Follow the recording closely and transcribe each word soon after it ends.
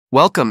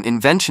Welcome,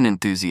 invention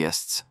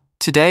enthusiasts.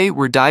 Today,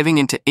 we're diving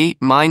into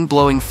 8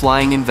 mind-blowing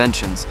flying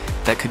inventions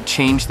that could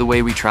change the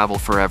way we travel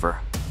forever.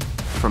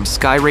 From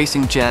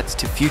sky-racing jets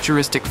to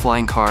futuristic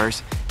flying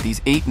cars,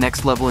 these 8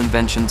 next-level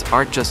inventions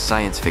aren't just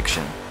science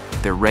fiction.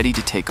 They're ready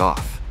to take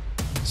off.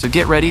 So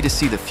get ready to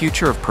see the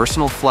future of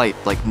personal flight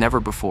like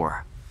never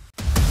before.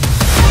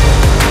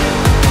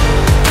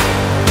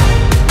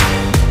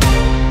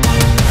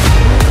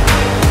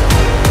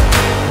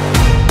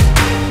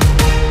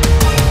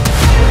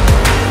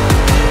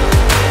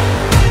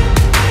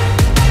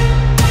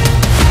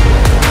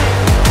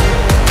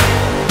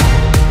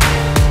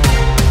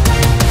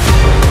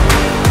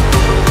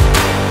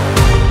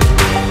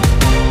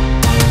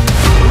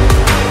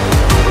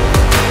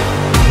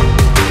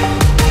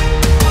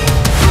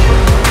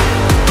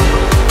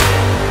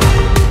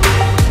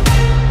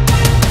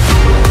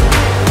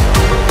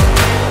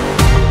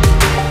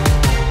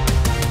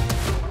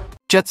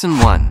 Jetson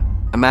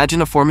ONE.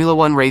 Imagine a Formula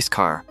One race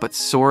car, but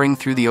soaring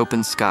through the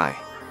open sky.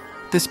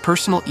 This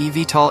personal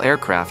eVTOL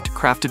aircraft,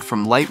 crafted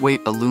from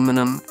lightweight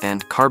aluminum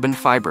and carbon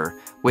fiber,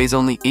 weighs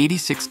only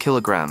 86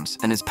 kilograms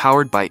and is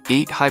powered by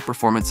 8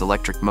 high-performance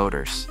electric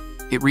motors.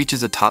 It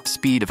reaches a top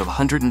speed of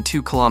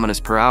 102 kilometers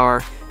per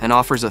hour and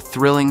offers a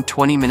thrilling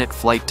 20-minute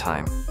flight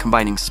time,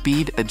 combining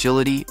speed,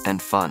 agility,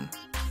 and fun.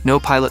 No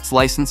pilot's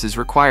license is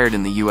required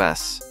in the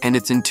US, and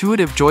its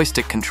intuitive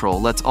joystick control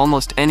lets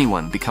almost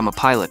anyone become a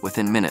pilot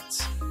within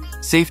minutes.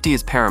 Safety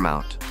is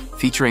paramount,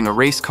 featuring a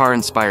race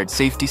car-inspired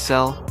safety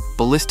cell,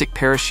 ballistic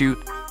parachute,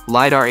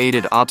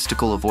 LiDAR-aided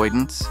obstacle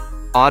avoidance,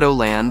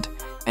 auto-land,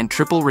 and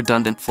triple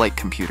redundant flight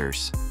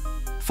computers.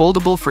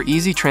 Foldable for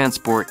easy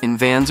transport in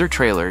vans or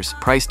trailers,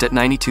 priced at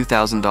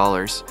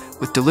 $92,000,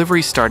 with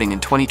delivery starting in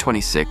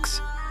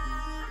 2026.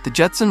 The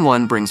Jetson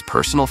ONE brings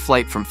personal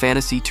flight from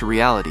fantasy to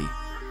reality,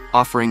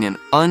 offering an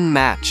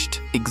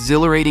unmatched,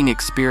 exhilarating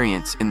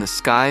experience in the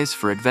skies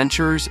for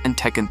adventurers and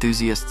tech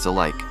enthusiasts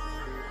alike.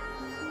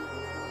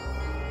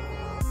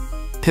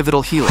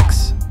 Pivotal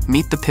Helix.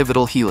 Meet the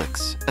Pivotal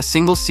Helix, a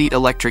single-seat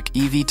electric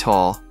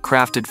eVTOL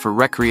crafted for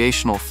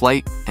recreational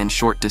flight and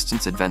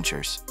short-distance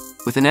adventures.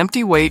 With an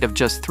empty weight of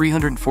just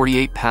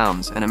 348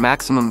 pounds and a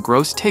maximum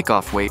gross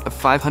takeoff weight of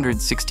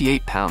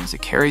 568 pounds,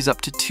 it carries up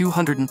to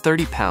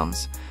 230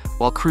 pounds,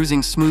 while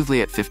cruising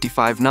smoothly at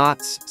 55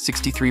 knots,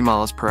 63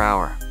 miles per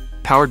hour.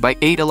 Powered by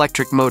 8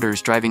 electric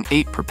motors driving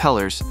 8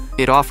 propellers,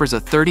 it offers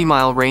a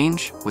 30-mile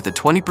range with a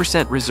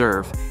 20%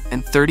 reserve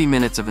and 30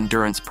 minutes of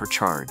endurance per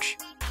charge.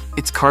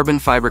 Its carbon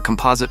fiber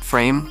composite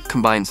frame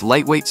combines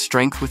lightweight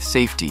strength with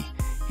safety,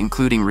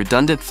 including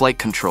redundant flight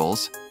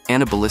controls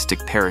and a ballistic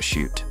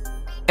parachute.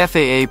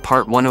 FAA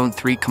Part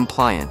 103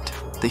 compliant,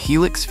 the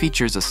Helix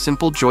features a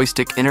simple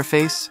joystick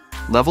interface,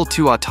 Level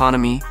 2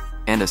 autonomy,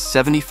 and a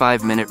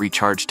 75-minute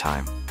recharge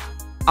time.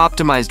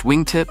 Optimized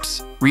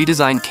wingtips,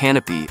 redesigned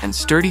canopy, and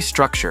sturdy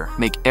structure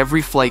make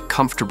every flight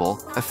comfortable,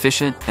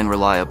 efficient, and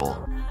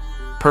reliable.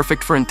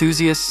 Perfect for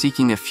enthusiasts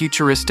seeking a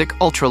futuristic,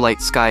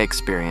 ultralight sky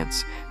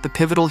experience, the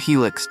Pivotal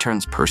Helix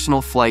turns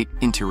personal flight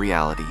into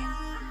reality.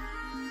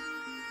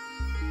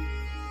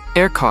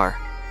 AirCar.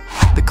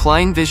 The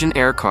Klein Vision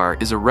AirCar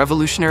is a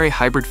revolutionary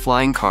hybrid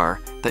flying car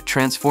that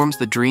transforms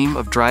the dream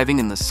of driving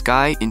in the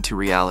sky into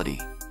reality.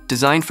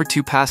 Designed for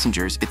 2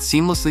 passengers, it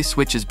seamlessly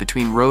switches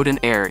between road and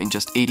air in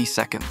just 80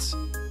 seconds.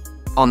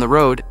 On the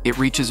road, it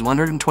reaches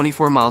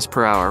 124 miles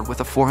per hour with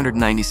a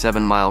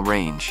 497-mile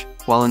range,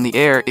 while in the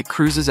air, it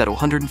cruises at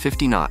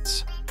 150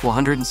 knots,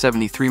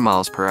 173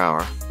 miles per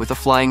hour, with a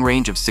flying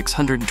range of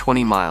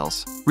 620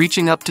 miles,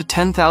 reaching up to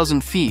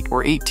 10,000 feet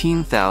or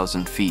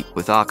 18,000 feet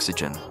with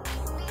oxygen.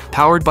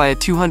 Powered by a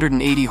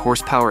 280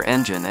 horsepower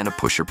engine and a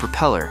pusher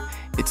propeller,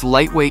 its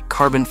lightweight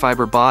carbon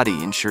fiber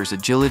body ensures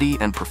agility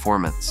and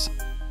performance.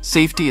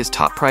 Safety is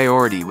top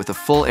priority with a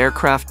full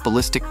aircraft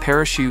ballistic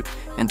parachute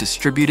and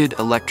distributed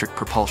electric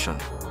propulsion.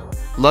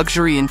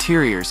 Luxury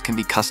interiors can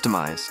be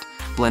customized,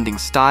 blending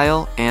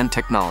style and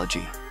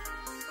technology.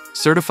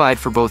 Certified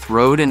for both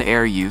road and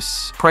air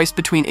use, priced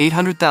between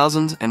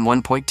 $800,000 and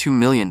 $1.2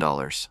 million,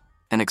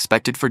 and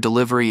expected for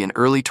delivery in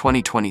early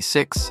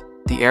 2026,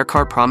 the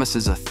AirCar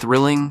promises a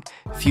thrilling,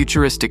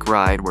 futuristic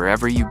ride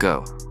wherever you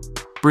go,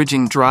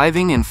 bridging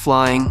driving and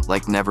flying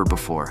like never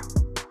before.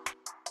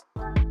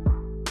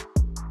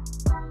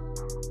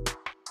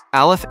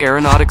 Alef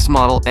Aeronautics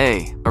Model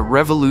A, a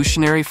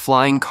revolutionary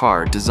flying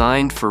car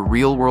designed for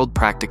real-world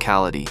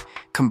practicality,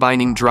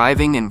 combining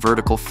driving and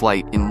vertical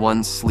flight in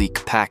one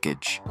sleek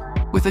package.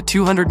 With a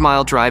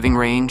 200-mile driving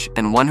range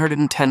and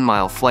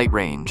 110-mile flight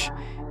range,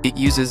 it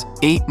uses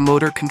 8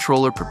 motor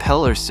controller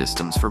propeller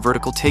systems for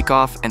vertical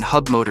takeoff and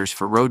hub motors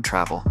for road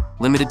travel,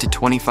 limited to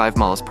 25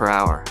 miles per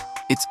hour.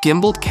 Its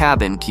gimbaled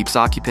cabin keeps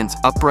occupants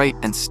upright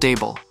and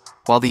stable,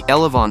 while the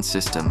Elevon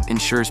system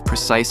ensures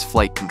precise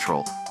flight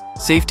control.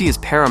 Safety is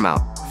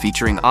paramount,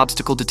 featuring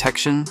obstacle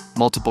detection,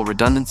 multiple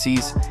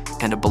redundancies,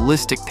 and a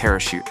ballistic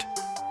parachute.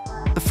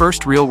 The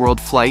first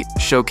real-world flight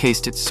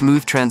showcased its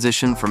smooth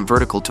transition from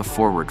vertical to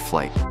forward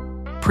flight.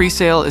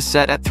 Pre-sale is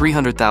set at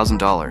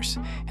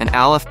 $300,000, and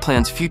Alef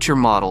plans future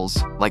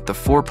models like the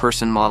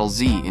 4-person Model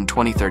Z in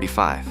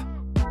 2035.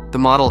 The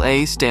Model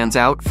A stands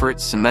out for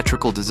its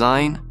symmetrical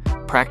design,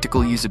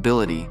 practical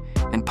usability,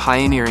 and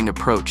pioneering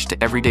approach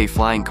to everyday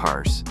flying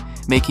cars,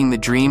 making the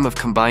dream of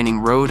combining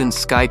road and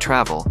sky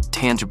travel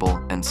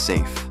tangible and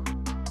safe.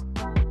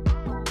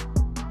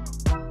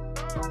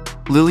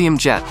 Lilium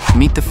Jet,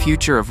 meet the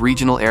future of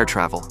regional air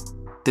travel.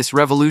 This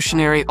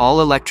revolutionary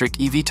all-electric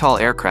eVTOL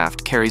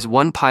aircraft carries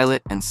 1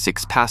 pilot and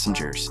 6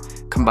 passengers,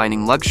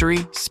 combining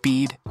luxury,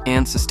 speed,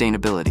 and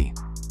sustainability.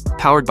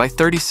 Powered by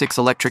 36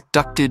 electric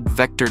ducted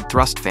vectored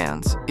thrust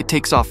fans, it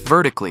takes off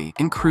vertically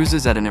and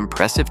cruises at an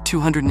impressive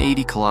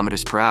 280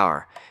 km per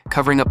hour,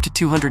 covering up to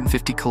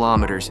 250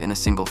 kilometers in a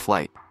single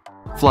flight.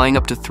 Flying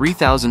up to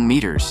 3,000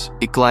 meters,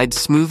 it glides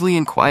smoothly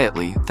and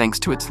quietly thanks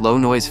to its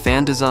low-noise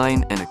fan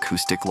design and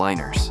acoustic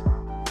liners.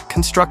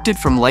 Constructed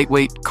from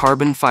lightweight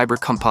carbon fiber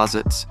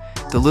composites,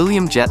 the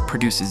Lilium Jet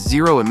produces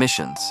 0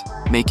 emissions,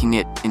 making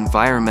it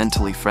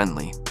environmentally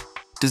friendly.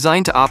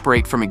 Designed to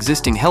operate from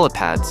existing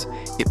helipads,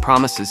 it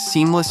promises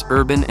seamless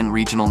urban and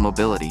regional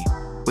mobility.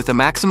 With a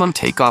maximum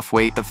takeoff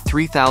weight of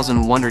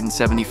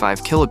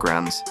 3,175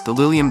 kilograms, the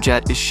Lilium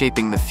Jet is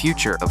shaping the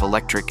future of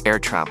electric air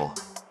travel.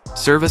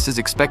 Service is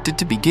expected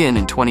to begin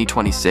in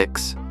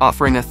 2026,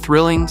 offering a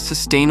thrilling,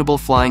 sustainable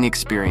flying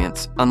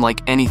experience unlike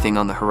anything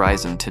on the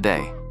horizon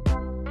today.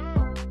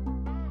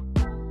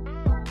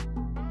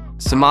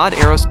 Samad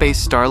Aerospace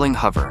Starling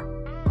Hover.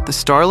 The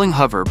Starling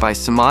Hover by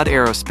Samad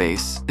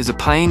Aerospace is a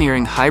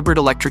pioneering hybrid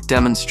electric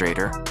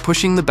demonstrator,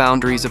 pushing the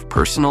boundaries of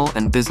personal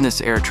and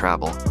business air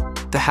travel.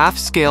 The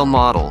half-scale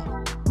model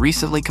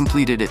recently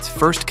completed its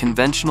first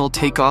conventional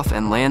takeoff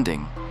and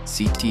landing,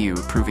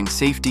 CTU, proving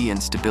safety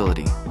and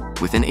stability.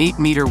 With an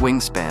 8-meter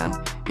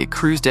wingspan, it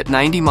cruised at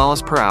 90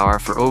 miles per hour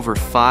for over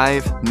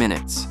 5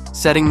 minutes,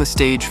 setting the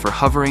stage for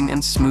hovering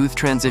and smooth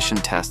transition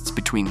tests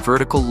between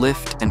vertical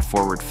lift and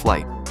forward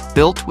flight.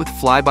 Built with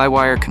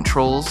fly-by-wire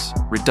controls,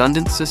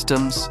 redundant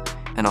systems,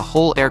 and a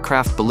whole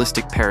aircraft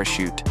ballistic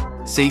parachute,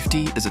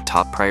 safety is a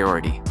top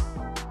priority.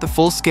 The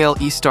full-scale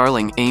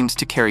E-Starling aims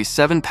to carry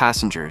 7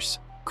 passengers,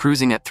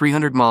 cruising at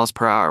 300 miles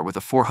per hour with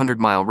a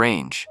 400-mile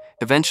range,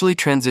 eventually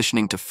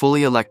transitioning to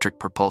fully electric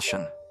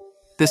propulsion.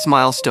 This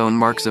milestone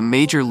marks a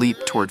major leap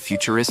toward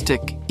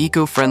futuristic,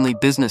 eco-friendly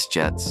business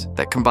jets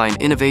that combine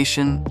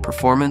innovation,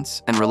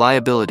 performance, and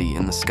reliability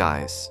in the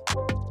skies.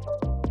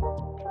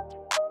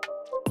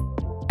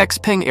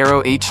 XPeng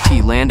Aero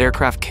HT Land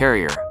Aircraft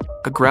Carrier,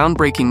 a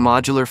groundbreaking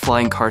modular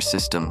flying car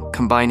system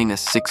combining a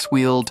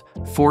 6-wheeled,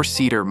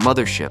 4-seater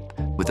mothership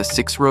with a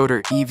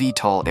 6-rotor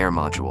eVTOL air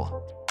module.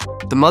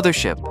 The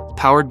mothership,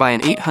 powered by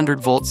an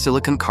 800-volt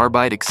silicon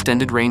carbide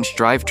extended-range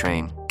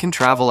drivetrain, can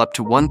travel up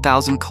to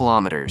 1,000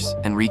 kilometers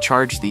and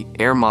recharge the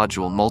air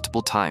module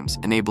multiple times,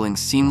 enabling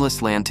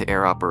seamless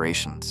land-to-air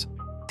operations.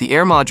 The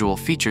air module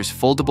features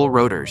foldable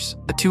rotors,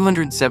 a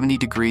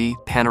 270-degree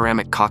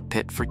panoramic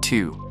cockpit for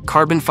 2,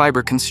 carbon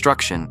fiber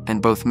construction,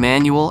 and both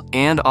manual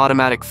and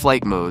automatic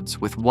flight modes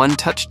with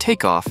one-touch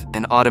takeoff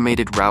and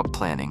automated route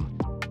planning.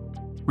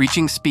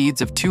 Reaching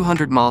speeds of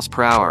 200 miles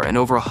per hour and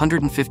over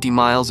 150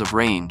 miles of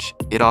range,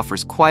 it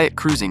offers quiet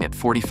cruising at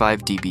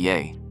 45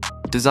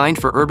 dBA.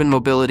 Designed for urban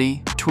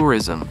mobility,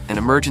 tourism, and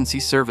emergency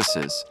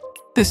services,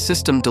 this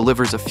system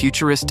delivers a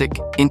futuristic,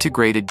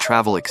 integrated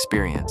travel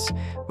experience,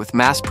 with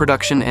mass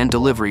production and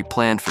delivery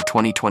planned for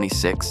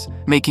 2026,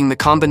 making the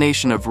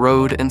combination of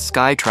road and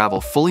sky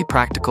travel fully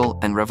practical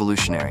and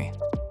revolutionary.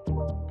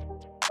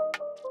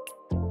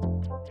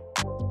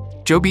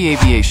 Joby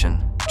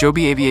Aviation.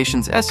 Joby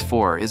Aviation's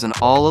S4 is an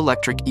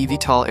all-electric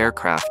eVTOL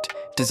aircraft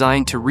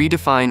designed to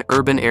redefine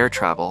urban air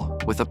travel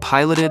with a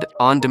piloted,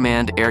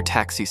 on-demand air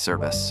taxi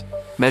service.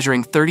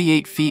 Measuring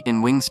 38 feet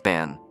in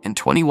wingspan and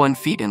 21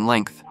 feet in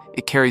length,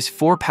 it carries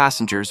 4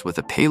 passengers with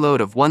a payload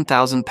of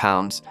 1,000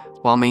 pounds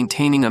while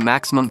maintaining a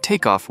maximum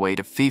takeoff weight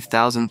of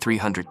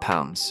 5,300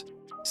 pounds.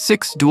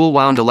 6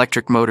 dual-wound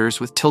electric motors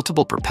with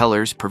tiltable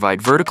propellers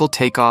provide vertical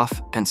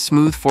takeoff and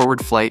smooth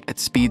forward flight at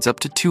speeds up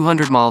to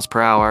 200 miles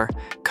per hour,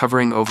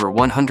 covering over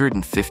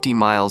 150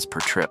 miles per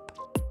trip.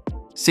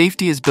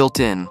 Safety is built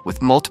in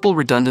with multiple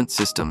redundant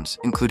systems,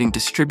 including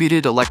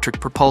distributed electric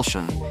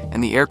propulsion,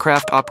 and the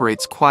aircraft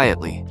operates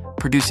quietly,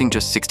 producing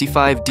just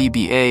 65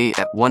 dBA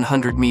at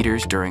 100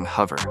 meters during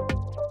hover.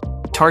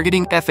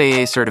 Targeting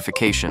FAA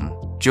certification,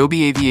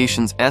 Joby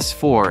Aviation's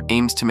S4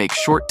 aims to make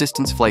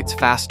short-distance flights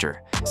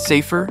faster,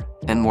 safer,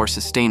 and more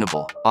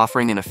sustainable,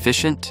 offering an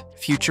efficient,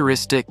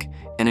 futuristic,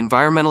 and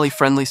environmentally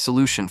friendly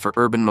solution for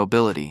urban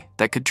mobility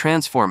that could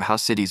transform how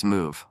cities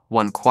move,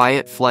 one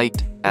quiet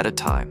flight at a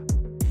time.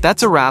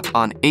 That's a wrap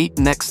on 8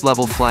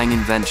 next-level flying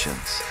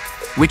inventions.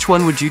 Which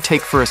one would you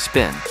take for a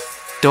spin?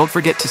 Don't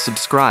forget to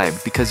subscribe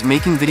because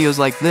making videos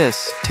like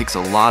this takes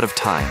a lot of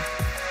time.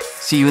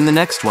 See you in the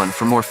next one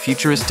for more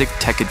futuristic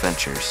tech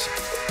adventures.